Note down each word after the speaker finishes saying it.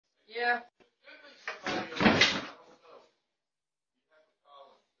Yeah.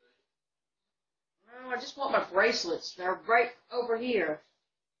 No, I just want my bracelets. They're right over here.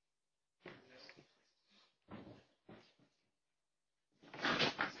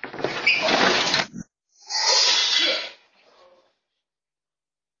 Shit.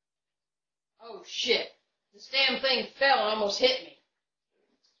 Oh, shit. This damn thing fell and almost hit me.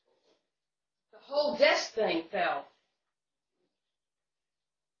 The whole desk thing fell.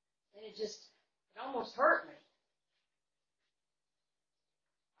 And it almost hurt me.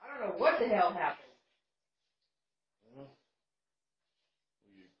 I don't know what the hell happened. Well,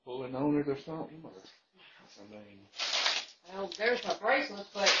 were you pulling on it or something? Or, I mean... Well, there's my bracelet,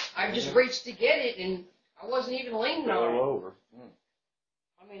 but I just reached to get it, and I wasn't even leaning on it. over.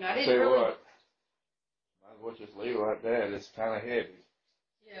 I mean, I didn't really... What, might as well just leave it like that. It's kind of heavy.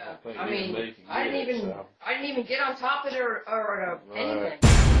 Yeah, I mean, I didn't even get on top of it or anything.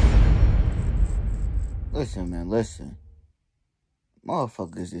 Listen, man, listen.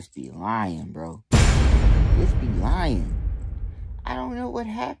 Motherfuckers just be lying, bro. Just be lying. I don't know what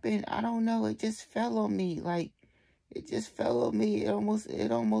happened. I don't know. It just fell on me. Like, it just fell on me.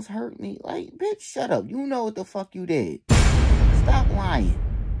 It almost hurt me. Like, bitch, shut up. You know what the fuck you did. Stop lying.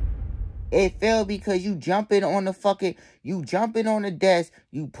 It fell because you jumping on the desk,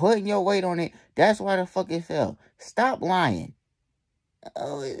 you putting your weight on it. That's why the fuck it fell. Stop lying.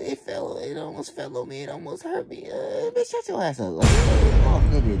 Oh, it fell. It almost fell on me. It almost hurt me. Bitch, shut your ass up. Like, oh,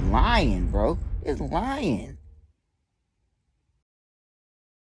 nigga, lying, bro. It's lying.